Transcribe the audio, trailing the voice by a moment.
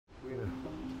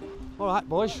All right,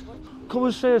 boys. Come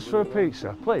and see us for a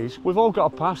pizza, please. We've all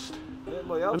got a past.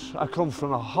 I come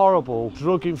from a horrible,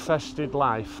 drug-infested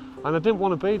life, and I didn't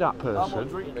want to be that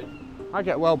person. I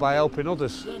get well by helping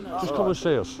others. Just come and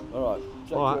see us. All right.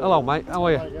 All right. Hello, mate. How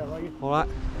are you? All right.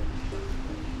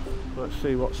 Let's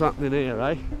see what's happening here,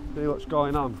 eh? See what's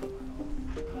going on.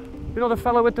 You know the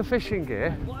fellow with the fishing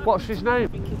gear? What's his name? I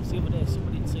think it was the other day,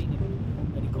 somebody had seen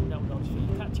him and he come down on his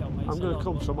feet. Catch out, mate. I'm going to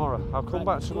come tomorrow. I'll come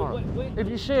back tomorrow. If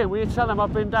you see him, will you tell him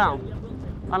I've been down?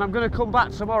 And I'm going to come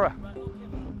back tomorrow.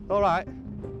 All right.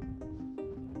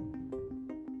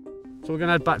 So we're going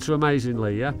to head back to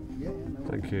Amazingly, yeah? Yeah.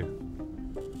 Thank you.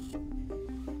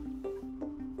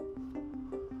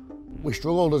 We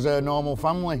struggled as a normal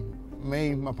family.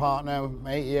 Me, my partner,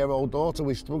 my 8-year-old daughter,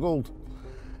 we struggled.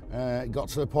 It got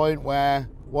to the point where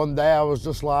one day I was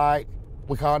just like,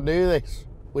 we can't do this.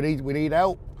 We need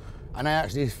help. And I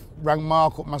actually rang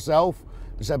Mark up myself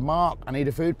and said, Mark, I need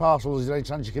a food parcel. Is there any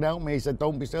chance you can help me? He said,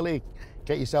 don't be silly.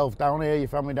 Get yourself down here, your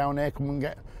family down here, come and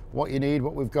get what you need,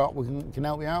 what we've got, we can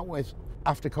help you out with.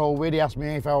 After COVID, he asked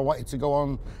me if I wanted to go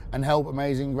on and help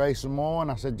Amazing Graze some more,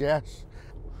 and I said yes.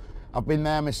 I've been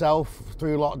there myself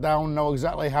through lockdown, know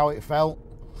exactly how it felt.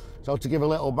 So to give a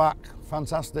little back,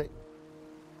 fantastic.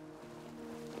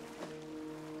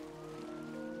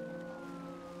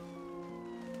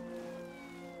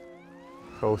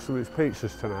 So it's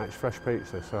pizzas tonight, it's fresh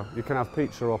pizza, so you can have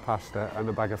pizza or pasta and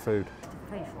a bag of food.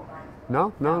 Free food?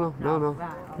 No.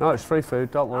 Right. No, it's free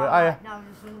food, don't worry. No, I was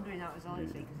just wondering, that was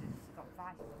honestly, because it's got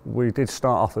 5. We did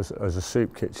start off as a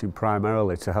soup kitchen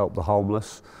primarily to help the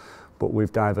homeless, but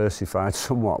we've diversified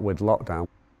somewhat with lockdown.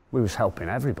 We was helping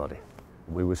everybody.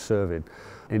 We were serving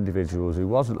individuals who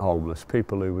wasn't homeless,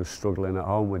 people who were struggling at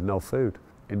home with no food,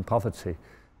 in poverty.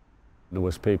 There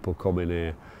was people coming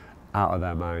here out of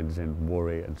their minds in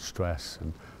worry and stress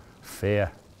and fear.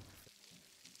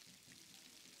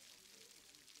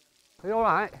 Are you all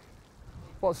right?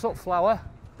 What's up, Flower?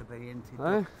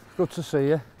 Eh? Good to see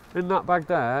you. In that bag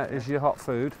there is your hot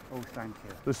food. Oh, thank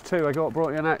you. There's 2, I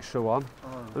brought you an extra one.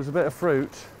 Oh. There's a bit of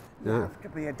fruit. You have to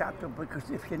be adaptable, because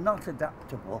if you're not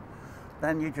adaptable,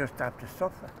 then you just have to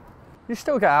suffer. You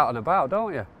still get out and about,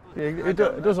 don't you? He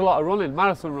does a lot of running,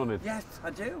 marathon running. Yes, I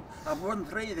do. I've run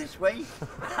 3 this week.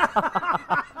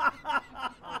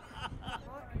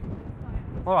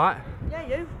 All right. Yeah,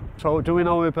 you. So do we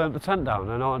know we burnt the tent down?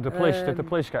 And did the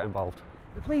police get involved?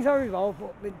 The police are involved,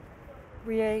 but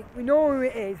we know who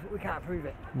it is, but we can't prove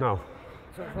it. No.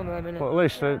 So it's one of them, innit? Well, at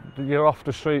least you're off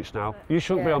the streets now. You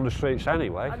shouldn't be on the streets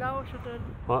anyway. I know, I shouldn't.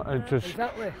 Well,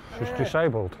 Exactly. She's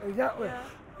disabled. Exactly.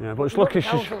 Yeah, but it's lucky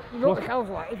she's... You know what the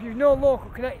council like, if you've no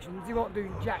local connections, you won't do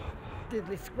jack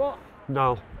diddly squat.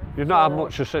 No. You've not had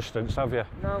much assistance, have you?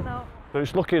 No. And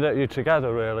it's lucky that you're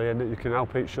together, really, and that you can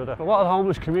help each other. A lot of the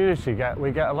homeless community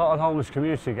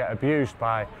get abused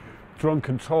by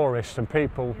drunken tourists and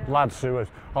people, lads who are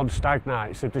on stag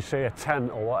nights. If they see a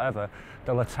tent or whatever,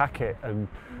 they'll attack it and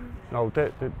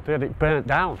they had it burnt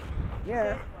down.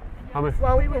 Yeah. I mean,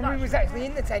 Well, we was actually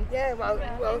in the tent, yeah. Well,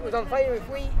 it was on fire. If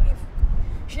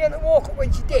she hadn't walked up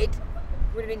when she did,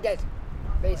 we'd have been dead,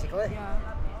 basically. Yeah.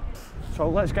 So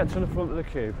let's get to the front of the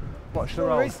queue. Watch the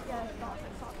road.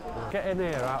 Get in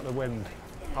here out the wind.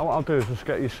 What I'll do is just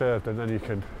get you served and then you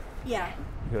can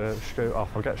scoot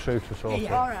off. I'll get Sue to sort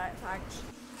it. All right, thanks.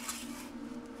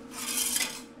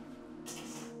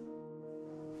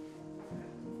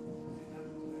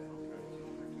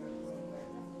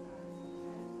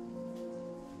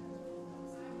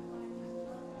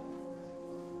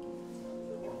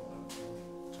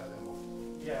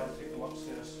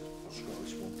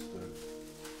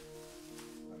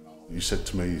 He said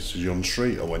to me, he said, "You on the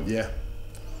street?" I went, "Yeah.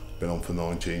 Been on for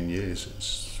 19 years.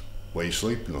 It's where you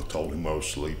sleeping?" I told him where I was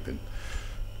sleeping.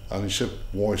 And he said,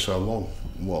 "Why so long?"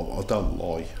 Well, I don't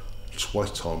lie. Just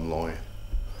waste time lying.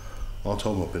 I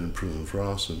told him I've been in prison for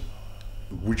arson.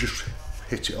 We just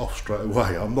hit it off straight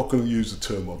away. I'm not going to use the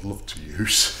term I'd love to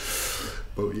use.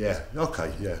 But yeah,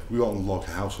 okay, yeah. We got on like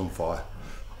a house on fire.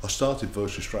 I started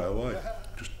virtually straight away.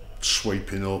 Just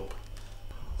sweeping up.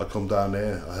 I come down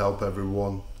here, I help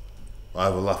everyone. I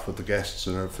have a laugh with the guests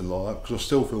and everything like that, because I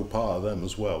still feel part of them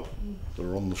as well, that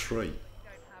are on the street.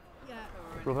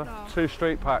 Brother, 2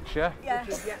 street packs, yeah? Yeah.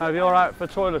 Are you all right for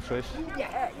toiletries?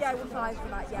 Yeah, we're fine for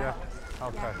that, yeah.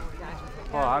 Okay.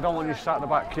 All right, I don't want you sat in the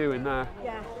back queue in there.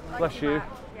 Yeah. Bless you.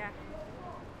 Yeah.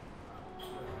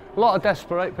 A lot of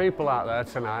desperate people out there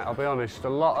tonight, I'll be honest. A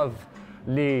lot of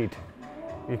need.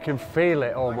 You can feel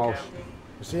it almost.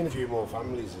 We've seen a few more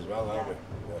families as well, haven't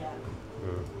we? Yeah.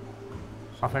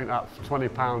 I think that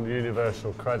 £20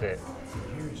 universal credit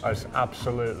is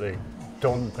absolutely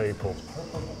done, people.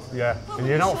 Yeah, and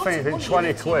you're not thinking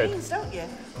 20 quid.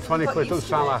 20 quid doesn't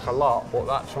sound like a lot, but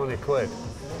that 20 quid.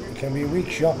 It can be a week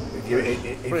shop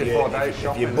if 3 or 4 days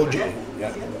shopping. you budget.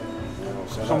 Yeah.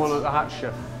 So Someone at the hat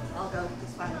chef. I'll go,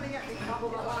 it's fine.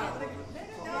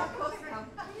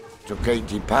 Took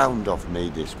 £80 off me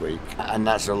this week, and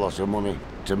that's a lot of money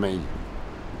to me.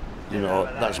 You know,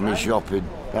 that's me shopping,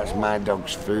 that's my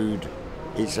dog's food,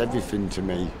 it's everything to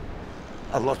me.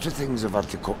 A lot of things I've had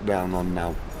to cut down on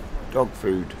now. Dog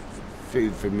food,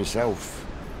 food for myself,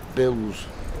 bills.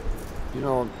 You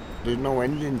know, there's no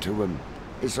ending to them.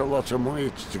 It's a lot of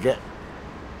money to get.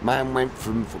 Mine went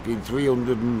from fucking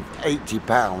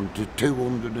 £380 to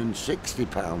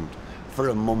 £260 for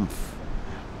a month.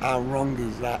 How wrong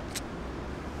is that?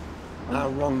 How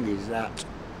wrong is that?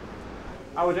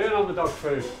 How are we doing on the dog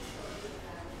food?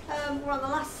 We're on the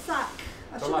last sack.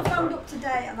 I The should last have phoned sack. up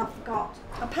today and I forgot.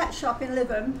 A pet shop in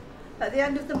Lytham, at the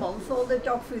end of the month, all the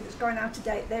dog food that's going out to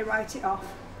date, they write it off.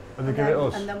 And they give it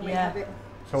us? And then we have it.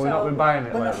 So we've not been buying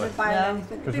it We're not lately? been buying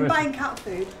anything. We've been buying cat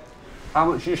food. How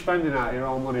much are you spending out of your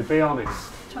own money? Be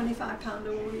honest. £25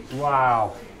 a week.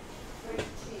 Wow.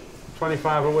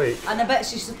 25 a week? And I bet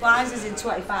she supplies us in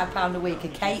 £25 a week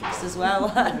of cakes as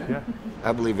well. Yeah.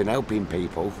 I believe in helping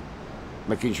people,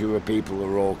 making sure people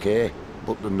are okay,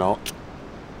 but they're not,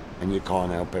 and you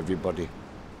can't help everybody.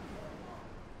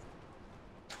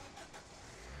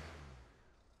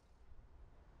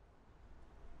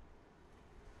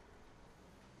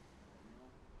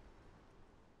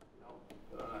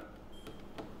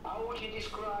 How would you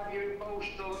describe your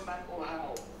emotional and mental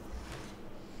health?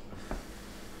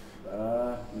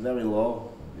 Very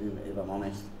low, if I'm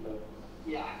honest.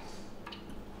 Yeah.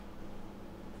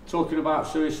 Talking about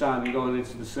suicide and going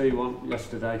into the sea one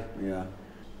yesterday. Yeah.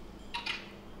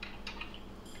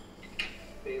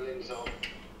 Feelings of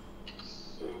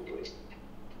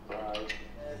right.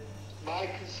 My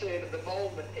concern at the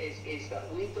moment is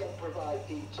that we don't provide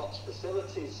detox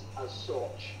facilities as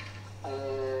such.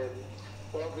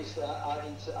 Well, obviously, I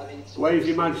need to. Wave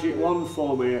your magic wand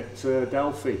for me at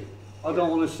Delphi. I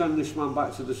don't want to send this man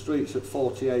back to the streets at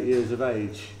 48 years of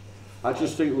age. I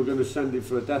just think we're going to send him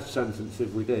for a death sentence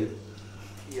if we do.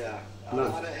 Yeah,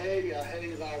 No. I hear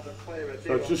you loud and clear.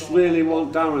 So I just really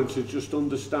want Darren to just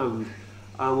understand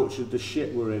how much of the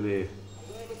shit we're in here.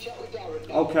 I'm going to have a chat with Darren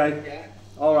now. Okay. Yeah.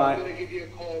 All right. I'm going to give you a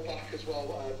call back as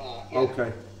well, Mark. Yeah.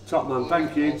 Okay. Top man,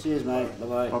 thank you. Cheers, mate.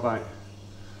 Bye-bye. Bye-bye.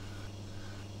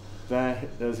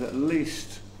 There's at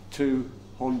least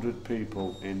 200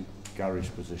 people in Gary's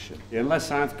position.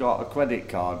 Unless I've got a credit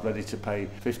card ready to pay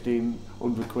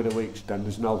 1,500 quid a week, then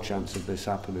there's no chance of this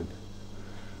happening.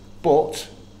 But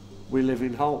we live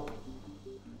in hope.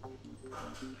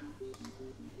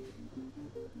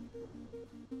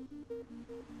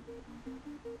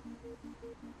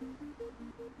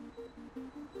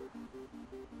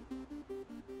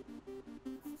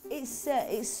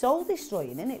 It's soul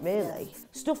destroying, isn't it, really? Yeah.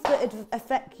 Stuff that would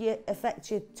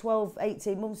affect you 12,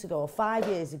 18 months ago or 5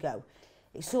 years ago,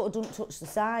 it sort of doesn't touch the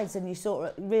sides and you're sort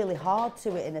of really hard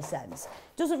to it in a sense.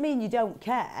 Doesn't mean you don't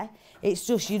care, it's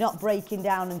just you're not breaking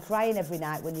down and crying every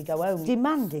night when you go home.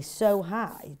 Demand is so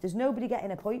high, there's nobody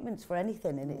getting appointments for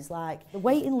anything and it's like, the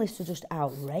waiting lists are just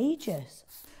outrageous.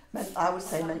 I would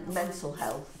say mental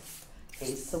health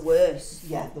is the worst.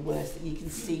 Yeah, the worst that you can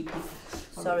see people.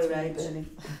 Sorry, Rach.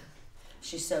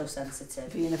 She's so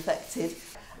sensitive. Being affected.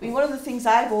 I mean, one of the things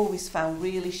I've always found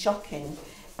really shocking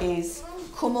is,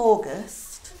 come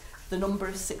August, the number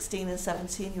of 16 and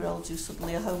 17-year-olds who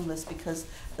suddenly are homeless because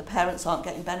the parents aren't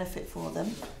getting benefit for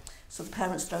them, so the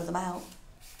parents throw them out.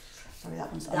 Sorry,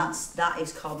 that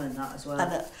is common, that as well.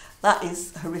 And that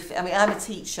is horrific. I mean, I'm a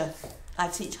teacher. I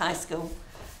teach high school,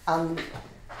 and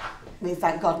I mean,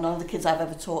 thank God none of the kids I've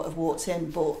ever taught have walked in,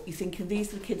 but you're thinking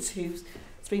these are the kids who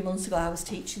 3 months ago I was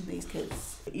teaching these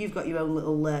kids. You've got your own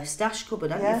little stash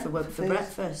cupboard, haven't you, for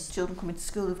breakfast? Children coming to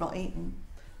school who've not eaten.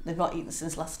 They've not eaten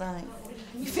since last night.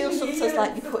 You feel sometimes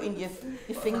like you're putting your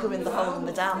finger in the hole in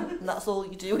the dam, and that's all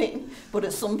you're doing. But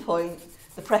at some point,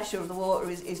 the pressure of the water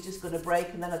is just going to break,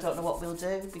 and then I don't know what we'll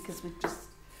do, because we've just...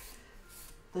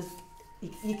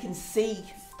 You can see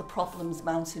the problems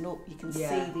mounting up. You can see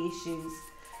the issues.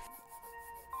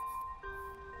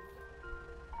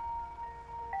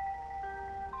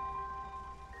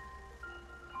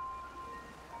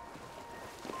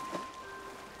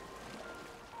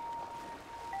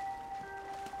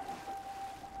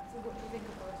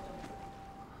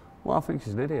 Well, I think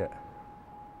she's an idiot.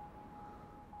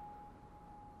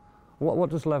 What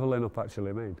does levelling up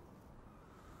actually mean?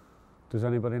 Does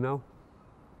anybody know?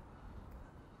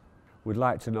 We'd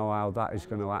like to know how that is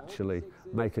going to actually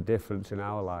make a difference in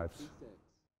our lives.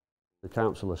 The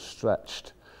council is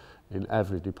stretched in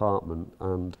every department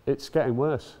and it's getting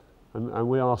worse. And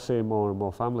we are seeing more and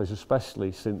more families,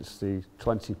 especially since the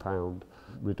 £20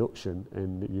 reduction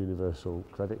in the universal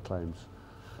credit claims.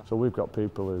 So we've got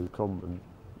people who come and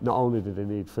not only do they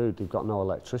need food, they've got no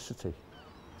electricity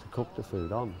to cook the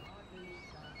food on.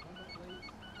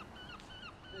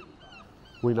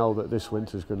 We know that this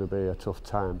winter's going to be a tough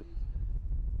time.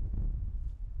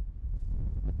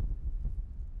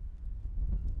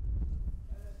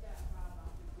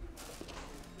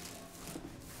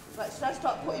 Right, should I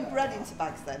start putting bread into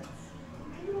bags then?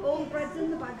 All the bread's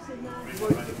in the bags in there.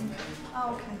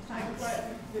 Oh, okay, thanks.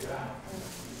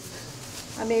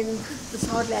 I mean, there's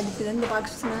hardly anything in the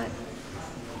bags tonight.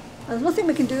 There's nothing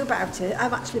we can do about it.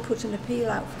 I've actually put an appeal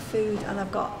out for food and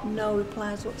I've got no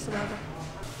replies whatsoever.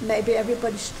 Maybe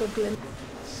everybody's struggling.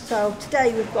 So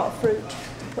today we've got fruit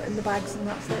to put in the bags and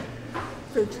that's it.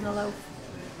 Fruit and a loaf.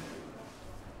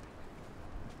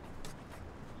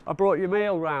 I brought your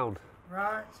meal round.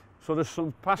 Right. So there's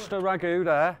some pasta ragu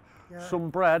there, some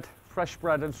bread, fresh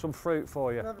bread and some fruit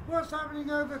for you. What's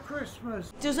happening over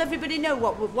Christmas? Does everybody know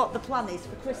what the plan is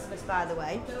for Christmas, by the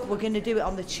way? We're going to do it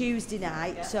on the Tuesday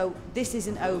night, so this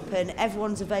isn't open,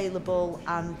 everyone's available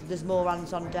and there's more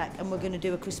hands on deck and we're going to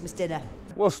do a Christmas dinner.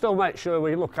 We'll still make sure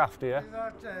we look after you.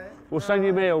 We'll send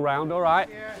your meal round, all right?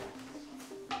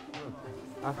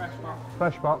 Yeah.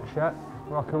 Fresh box, yeah.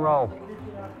 Rock and roll.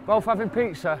 Both having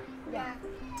pizza? Yeah.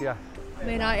 Yeah. I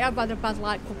mean, I have had a bad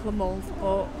couple of months,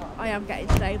 but I am getting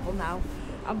stable now.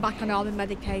 I'm back on all the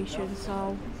medication,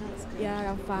 so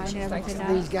yeah, I'm fine and everything. Thanks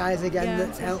to these guys again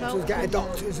that's helped us get our good.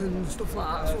 doctors and stuff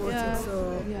like that sorted.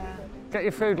 So. Yeah. Get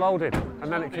your food loaded,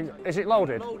 and then it can. Is it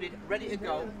loaded? Loaded, ready to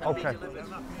go. Okay.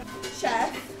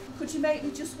 Chef, could you make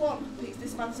me just one? Because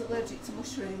this man's allergic to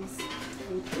mushrooms.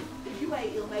 If you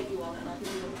wait, he'll make you one and I'll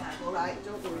give you one back, all right?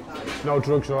 Don't worry about it. No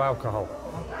drugs or alcohol.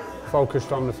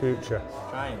 Focused on the future.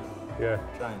 Trying. Yeah.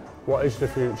 Trying. What is the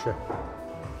future?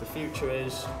 The future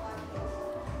is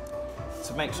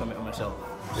to make something of myself.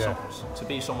 Yeah. To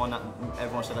be someone that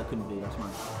everyone said I couldn't be.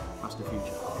 That's the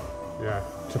future. Yeah.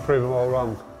 To prove them all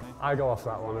wrong. I go off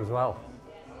that one as well.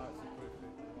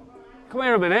 Come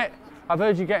here a minute. I've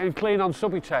heard you getting clean on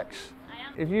subby checks. I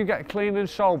am. If you get clean and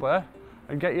sober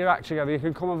and get your act together, you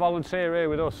can come and volunteer here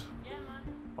with us. Yeah,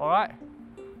 man. All right?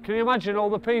 Can you imagine all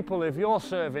the people if you're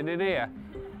serving in here?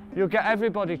 You'll get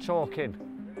everybody talking.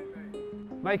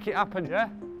 Make it happen, yeah?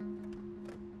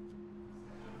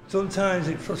 Sometimes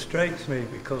it frustrates me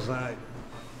because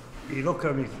you look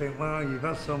at me and think, wow, you've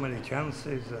had so many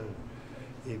chances and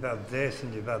you've had this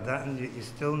and you've had that and you're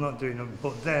still not doing them.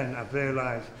 But then I've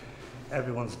realised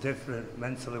everyone's different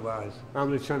mentally wise. How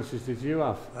many chances did you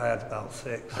have? I had about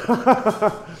 6.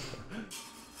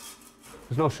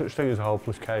 There's no such thing as a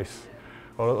hopeless case.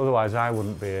 Or otherwise I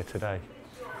wouldn't be here today.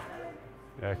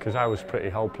 Yeah, because I was pretty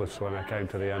hopeless when I came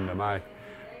to the end of my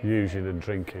using and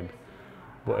drinking.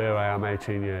 But here I am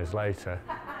 18 years later,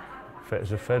 fit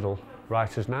as a fiddle,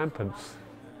 right as ninepence.